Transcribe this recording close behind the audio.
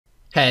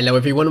Hello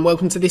everyone and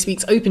welcome to this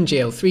week's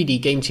OpenGL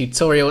 3D game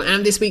tutorial,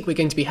 and this week we're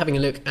going to be having a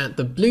look at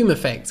the bloom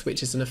effect,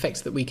 which is an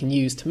effect that we can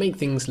use to make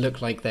things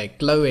look like they're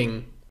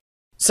glowing.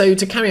 So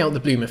to carry out the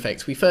bloom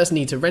effect, we first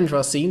need to render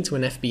our scene to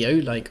an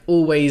FBO like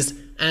always,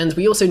 and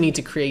we also need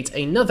to create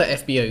another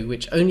FBO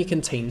which only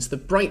contains the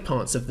bright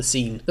parts of the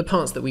scene, the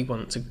parts that we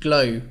want to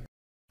glow.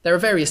 There are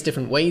various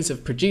different ways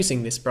of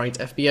producing this bright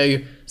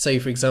FBO, so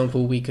for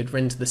example we could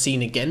render the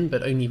scene again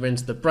but only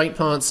render the bright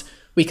parts.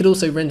 We could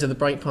also render the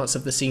bright parts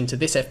of the scene to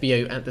this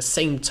FBO at the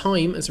same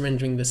time as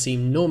rendering the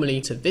scene normally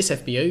to this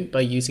FBO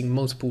by using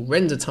multiple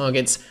render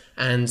targets,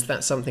 and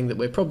that's something that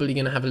we're probably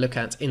going to have a look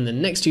at in the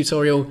next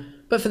tutorial.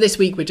 But for this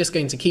week we're just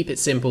going to keep it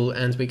simple,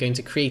 and we're going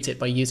to create it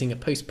by using a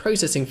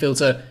post-processing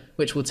filter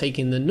which will take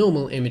in the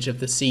normal image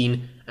of the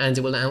scene, and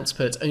it will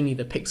output only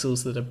the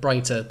pixels that are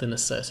brighter than a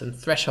certain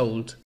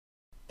threshold.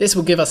 This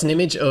will give us an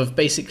image of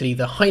basically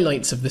the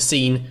highlights of the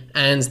scene,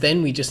 and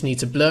then we just need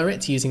to blur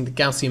it using the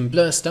Gaussian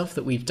blur stuff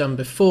that we've done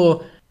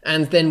before,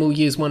 and then we'll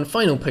use one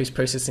final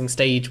post-processing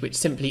stage which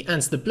simply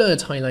adds the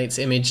blurred highlights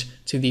image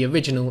to the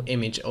original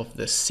image of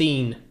the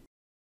scene.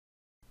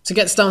 To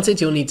get started,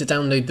 you'll need to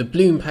download the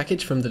Bloom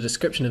package from the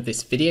description of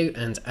this video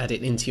and add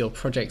it into your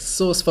project's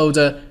source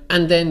folder,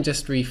 and then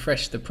just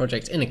refresh the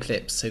project in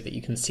Eclipse so that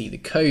you can see the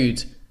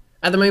code.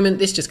 At the moment,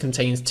 this just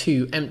contains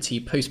two empty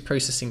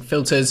post-processing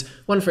filters,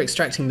 one for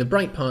extracting the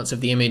bright parts of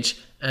the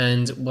image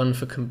and one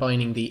for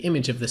combining the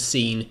image of the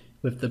scene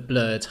with the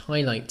blurred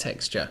highlight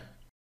texture.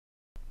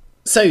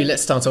 So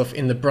let's start off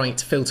in the bright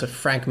filter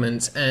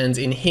fragment, and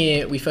in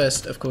here we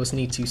first of course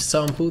need to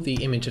sample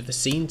the image of the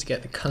scene to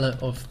get the color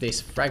of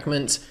this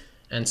fragment,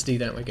 and to do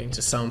that we're going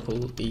to sample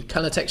the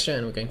color texture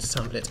and we're going to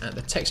sample it at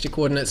the texture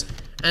coordinates,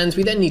 and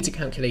we then need to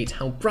calculate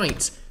how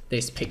bright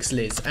this pixel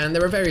is, and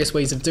there are various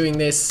ways of doing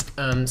this.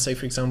 So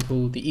for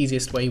example, the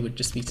easiest way would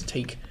just be to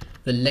take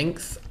the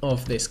length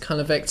of this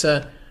color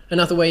vector.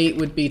 Another way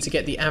would be to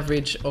get the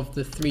average of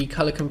the three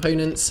color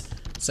components.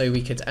 So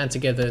we could add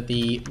together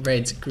the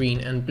red, green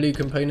and blue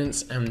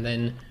components, and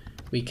then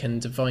we can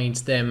divide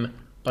them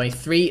by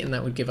 3, and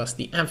that would give us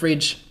the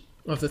average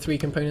of the three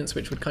components,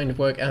 which would kind of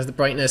work as the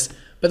brightness.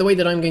 But the way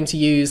that I'm going to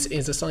use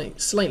is a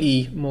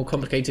slightly more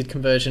complicated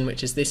conversion,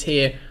 which is this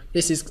here.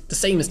 This is the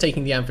same as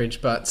taking the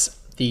average, but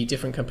the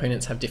different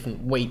components have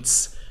different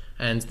weights,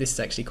 and this is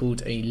actually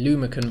called a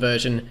Luma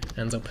conversion,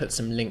 and I'll put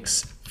some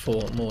links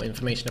for more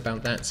information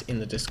about that in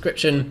the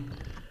description.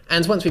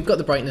 And once we've got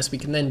the brightness, we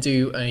can then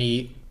do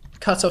a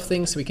cutoff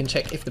thing, so we can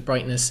check if the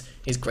brightness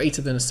is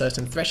greater than a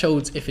certain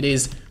threshold. If it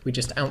is, we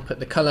just output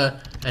the color,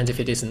 and if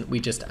it isn't, we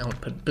just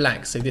output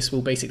black. So this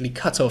will basically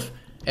cut off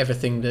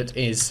everything that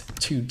is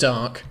too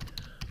dark.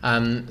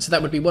 So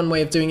that would be one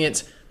way of doing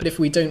it, but if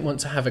we don't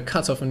want to have a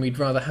cutoff and we'd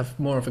rather have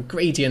more of a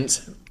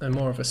gradient, and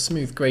more of a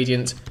smooth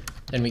gradient,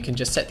 then we can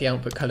just set the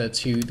output color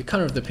to the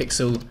color of the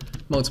pixel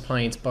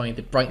multiplied by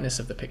the brightness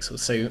of the pixel.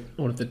 So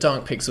all of the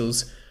dark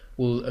pixels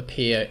will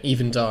appear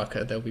even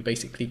darker, they'll be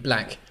basically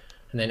black,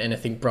 and then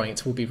anything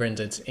bright will be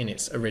rendered in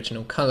its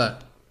original color.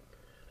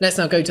 Let's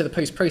now go to the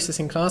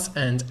post-processing class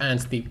and add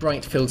the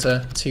bright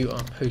filter to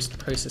our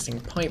post-processing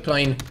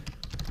pipeline.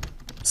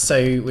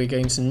 So we're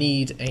going to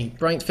need a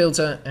bright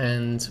filter,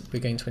 and we're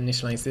going to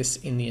initialize this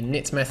in the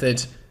init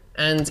method.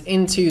 And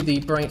into the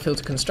bright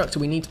filter constructor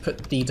we need to put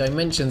the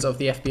dimensions of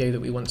the FBO that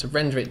we want to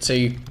render it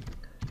to,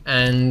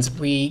 and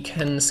we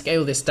can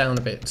scale this down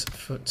a bit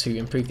to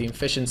improve the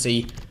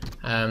efficiency,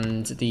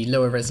 and the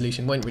lower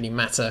resolution won't really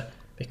matter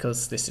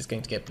because this is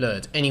going to get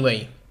blurred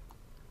anyway.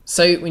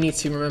 So we need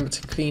to remember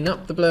to clean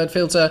up the blurred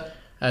filter,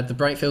 add the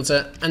bright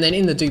filter, and then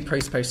in the do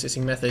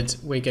post-processing method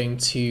we're going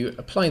to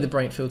apply the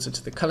bright filter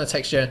to the color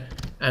texture,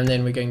 and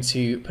then we're going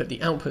to put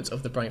the output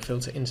of the bright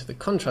filter into the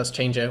contrast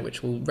changer,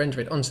 which will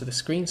render it onto the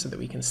screen so that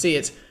we can see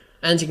it.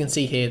 And you can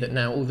see here that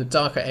now all the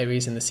darker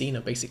areas in the scene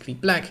are basically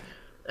black,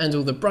 and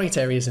all the bright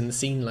areas in the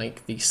scene,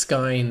 like the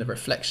sky and the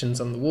reflections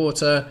on the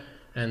water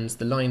and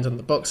the lines on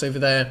the box over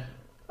there,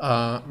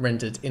 are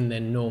rendered in their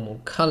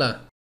normal color.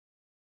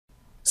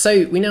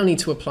 So we now need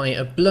to apply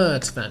a blur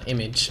to that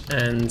image,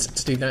 and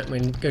to do that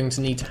we're going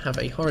to need to have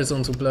a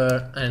horizontal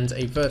blur and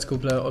a vertical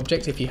blur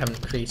object if you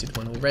haven't created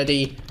one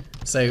already.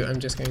 So I'm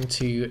just going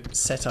to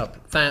set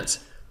up that.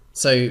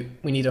 So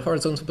we need a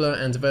horizontal blur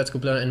and a vertical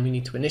blur, and we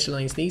need to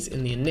initialize these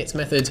in the init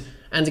method.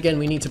 And again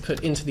we need to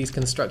put into these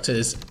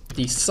constructors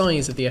the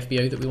size of the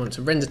FBO that we want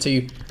to render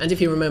to, and if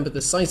you remember,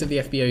 the size of the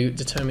FBO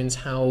determines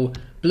how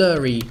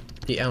blurry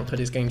the output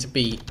is going to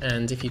be,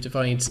 and if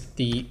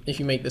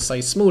you make the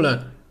size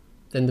smaller,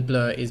 then the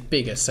blur is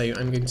bigger. So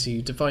I'm going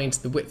to divide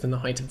the width and the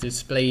height of the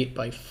display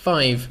by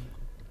 5,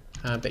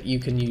 but you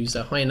can use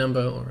a higher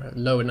number or a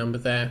lower number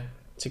there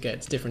to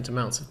get different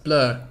amounts of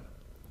blur.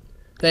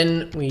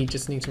 Then we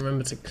just need to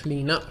remember to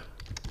clean up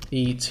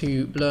the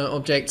two blur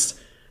objects,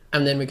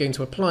 and then we're going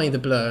to apply the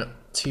blur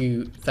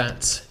to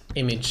that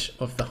image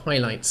of the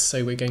highlights.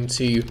 So we're going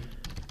to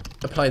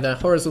apply the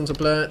horizontal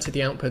blur to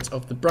the output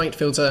of the bright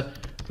filter.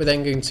 We're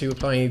then going to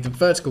apply the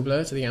vertical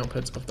blur to the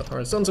output of the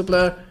horizontal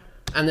blur,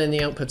 and then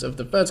the output of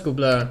the vertical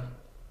blur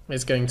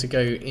is going to go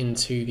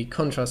into the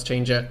contrast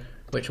changer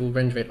which will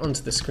render it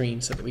onto the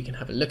screen so that we can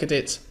have a look at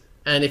it.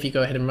 And if you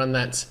go ahead and run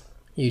that,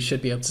 you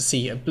should be able to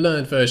see a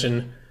blurred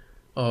version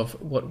of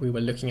what we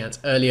were looking at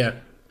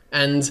earlier.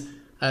 And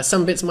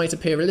some bits might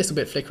appear a little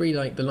bit flickery,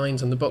 like the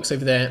lines on the box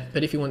over there,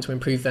 but if you want to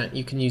improve that,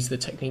 you can use the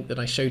technique that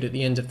I showed at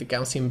the end of the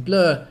Gaussian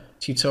blur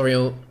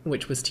tutorial,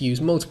 which was to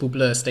use multiple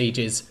blur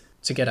stages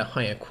to get a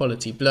higher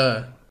quality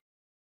blur.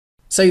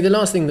 So the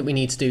last thing that we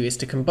need to do is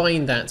to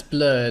combine that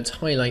blurred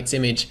highlights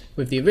image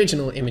with the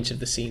original image of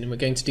the scene, and we're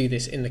going to do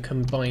this in the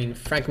combine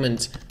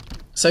fragment.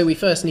 So we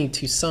first need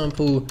to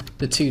sample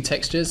the two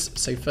textures.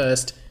 So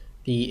first,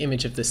 the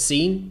image of the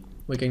scene.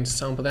 We're going to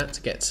sample that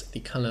to get the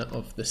color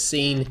of the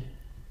scene.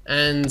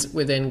 And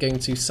we're then going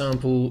to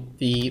sample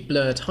the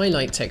blurred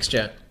highlight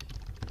texture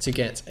to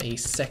get a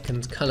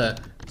second color.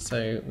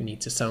 So we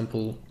need to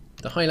sample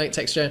the highlight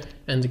texture.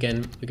 And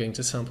again, we're going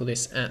to sample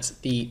this at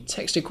the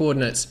texture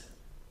coordinates.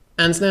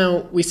 And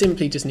now we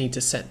simply just need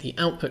to set the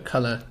output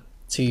color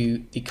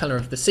to the color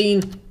of the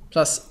scene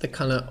plus the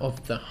color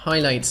of the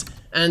highlights.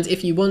 And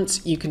if you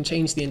want, you can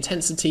change the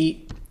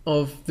intensity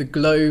of the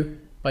glow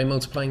by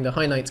multiplying the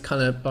highlight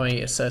color by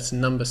a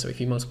certain number. So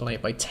if you multiply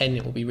it by 10,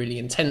 it will be really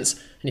intense.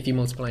 And if you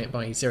multiply it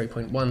by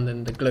 0.1,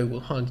 then the glow will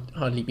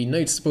hardly be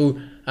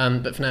noticeable.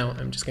 But for now,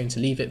 I'm just going to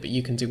leave it, but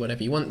you can do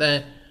whatever you want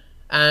there.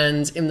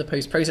 And in the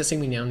post-processing,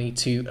 we now need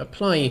to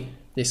apply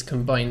this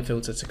combine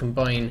filter to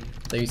combine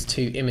those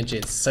two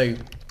images. So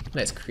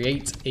let's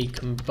create a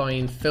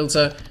combine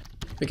filter.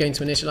 We're going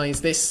to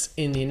initialize this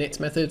in the init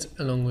method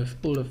along with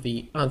all of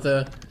the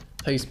other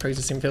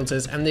post-processing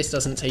filters, and this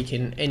doesn't take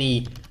in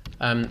any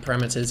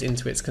parameters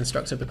into its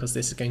constructor because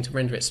this is going to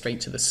render it straight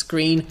to the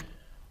screen.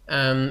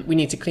 We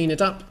need to clean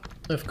it up,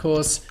 of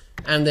course,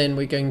 and then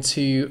we're going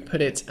to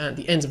put it at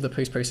the end of the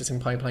post-processing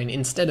pipeline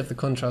instead of the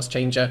contrast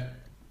changer.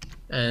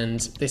 And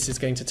this is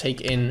going to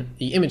take in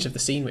the image of the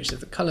scene, which is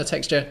the color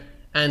texture,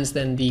 and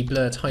then the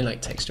blurred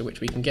highlight texture,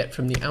 which we can get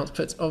from the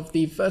output of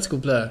the vertical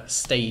blur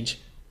stage.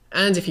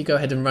 And if you go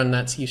ahead and run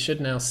that, you should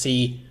now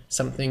see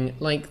something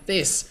like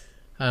this,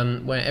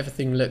 where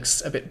everything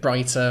looks a bit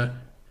brighter,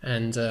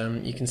 and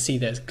you can see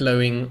there's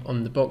glowing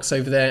on the box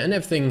over there, and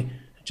everything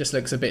just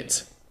looks a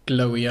bit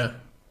glowier.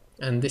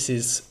 And this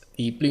is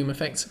the bloom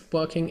effect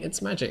working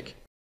its magic.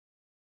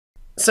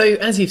 So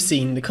as you've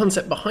seen, the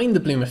concept behind the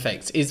bloom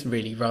effect is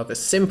really rather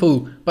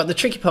simple, but the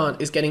tricky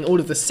part is getting all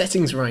of the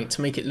settings right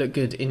to make it look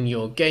good in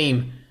your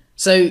game.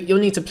 So you'll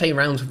need to play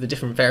around with the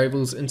different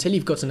variables until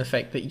you've got an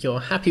effect that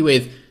you're happy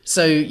with.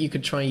 So you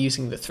could try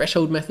using the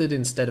threshold method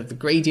instead of the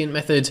gradient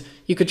method.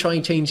 You could try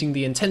changing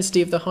the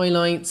intensity of the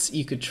highlights.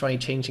 You could try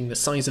changing the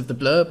size of the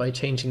blur by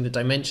changing the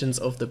dimensions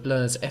of the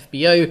blur's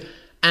FBO.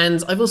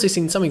 And I've also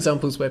seen some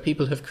examples where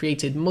people have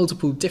created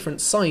multiple different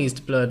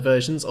sized blurred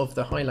versions of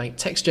the highlight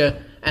texture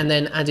and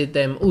then added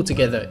them all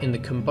together in the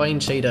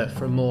combine shader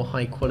for a more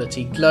high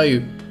quality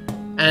glow.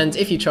 And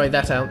if you try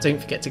that out,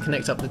 don't forget to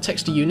connect up the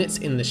texture units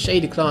in the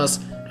shader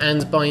class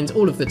and bind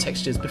all of the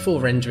textures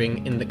before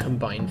rendering in the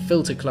combine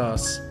filter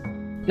class.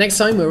 Next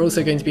time, we're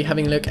also going to be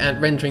having a look at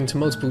rendering to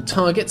multiple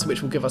targets,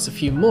 which will give us a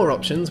few more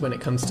options when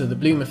it comes to the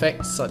bloom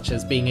effect, such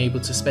as being able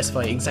to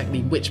specify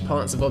exactly which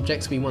parts of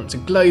objects we want to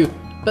glow,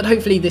 but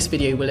hopefully this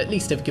video will at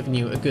least have given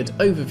you a good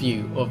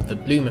overview of the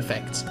bloom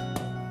effect.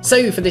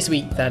 So for this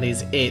week, that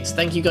is it.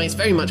 Thank you guys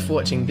very much for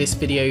watching this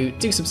video.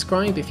 Do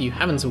subscribe if you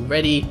haven't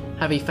already.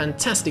 Have a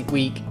fantastic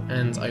week,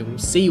 and I will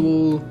see you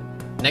all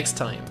next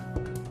time.